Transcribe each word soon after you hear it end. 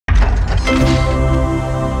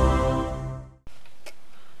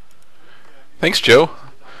Thanks, Joe.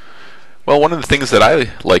 Well, one of the things that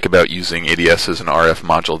I like about using ADS as an RF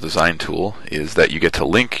module design tool is that you get to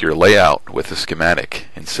link your layout with a schematic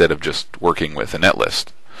instead of just working with a netlist.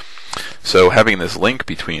 So having this link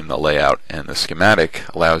between the layout and the schematic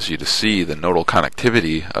allows you to see the nodal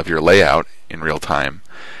connectivity of your layout in real time,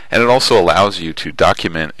 and it also allows you to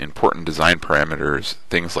document important design parameters,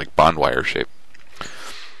 things like bond wire shape.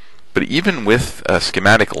 But even with a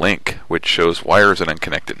schematic link, which shows wires and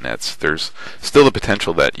unconnected nets, there's still the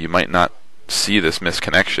potential that you might not see this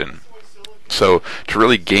misconnection. So to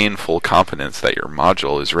really gain full confidence that your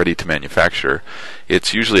module is ready to manufacture,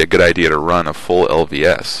 it's usually a good idea to run a full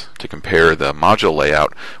LVS to compare the module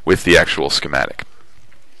layout with the actual schematic.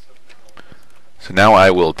 So now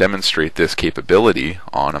I will demonstrate this capability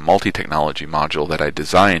on a multi-technology module that I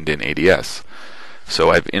designed in ADS. So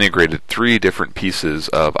I've integrated 3 different pieces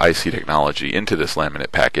of IC technology into this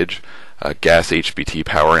laminate package: a GaAs HBT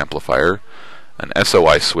power amplifier, an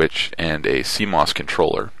SOI switch, and a CMOS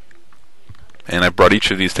controller. And I brought each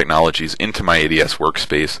of these technologies into my ADS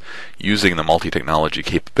workspace using the multi-technology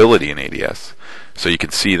capability in ADS. So you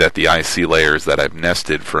can see that the IC layers that I've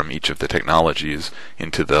nested from each of the technologies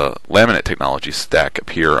into the laminate technology stack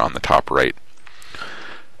appear on the top right.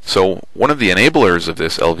 So one of the enablers of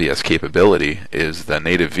this LVS capability is the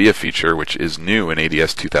native via feature, which is new in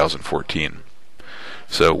ADS 2014.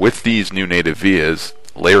 So with these new native vias,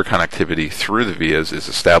 layer connectivity through the vias is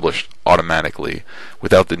established automatically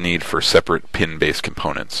without the need for separate pin-based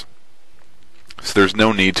components. So there's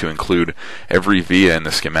no need to include every via in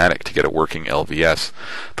the schematic to get a working LVS.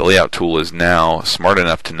 The layout tool is now smart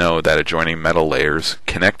enough to know that adjoining metal layers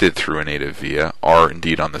connected through a native via are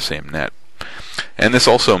indeed on the same net. And this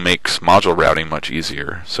also makes module routing much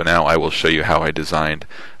easier. So now I will show you how I designed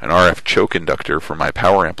an RF choke inductor for my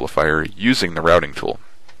power amplifier using the routing tool.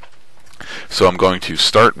 So I'm going to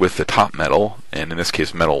start with the top metal, and in this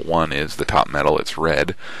case metal 1 is the top metal, it's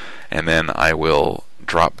red, and then I will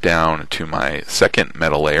drop down to my second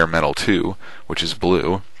metal layer, metal 2, which is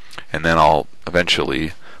blue, and then I'll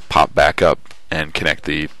eventually pop back up and connect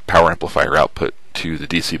the power amplifier output to the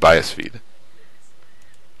DC bias feed.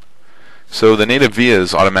 So the native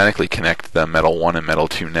vias automatically connect the metal 1 and metal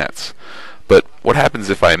 2 nets. But what happens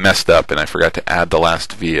if I messed up and I forgot to add the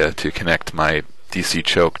last via to connect my DC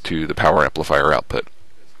choke to the power amplifier output?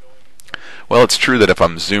 Well, it's true that if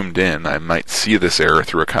I'm zoomed in, I might see this error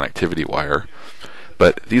through a connectivity wire,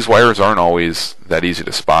 but these wires aren't always that easy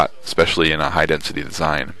to spot, especially in a high-density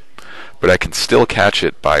design. But I can still catch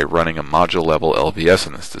it by running a module-level LVS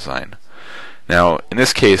in this design. Now, in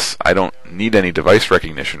this case, I don't need any device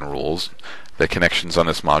recognition rules. The connections on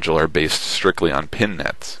this module are based strictly on pin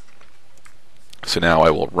nets. So now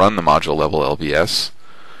I will run the module-level LVS,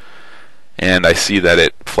 and I see that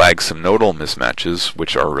it flags some nodal mismatches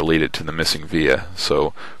which are related to the missing via.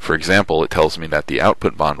 So, for example, it tells me that the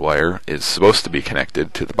output bond wire is supposed to be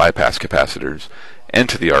connected to the bypass capacitors and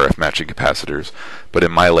to the RF matching capacitors, but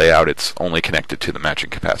in my layout it's only connected to the matching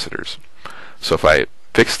capacitors. So if I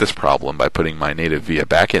fix this problem by putting my native via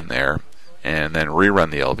back in there and then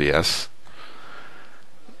rerun the LVS,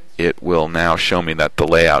 it will now show me that the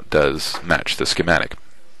layout does match the schematic.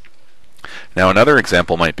 Now another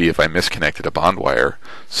example might be if I misconnected a bond wire.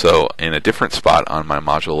 So in a different spot on my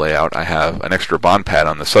module layout, I have an extra bond pad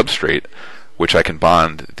on the substrate which I can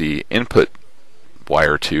bond the input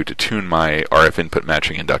wire to tune my RF input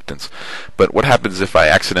matching inductance. But what happens if I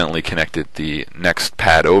accidentally connected the next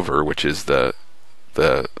pad over, which is the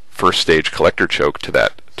first stage collector choke, to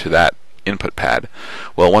that input pad?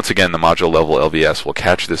 Well, once again, the module level LVS will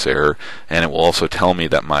catch this error, and it will also tell me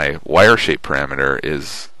that my wire shape parameter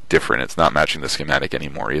is different. It's not matching the schematic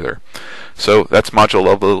anymore either. So that's module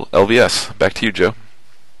level LVS. Back to you, Joe.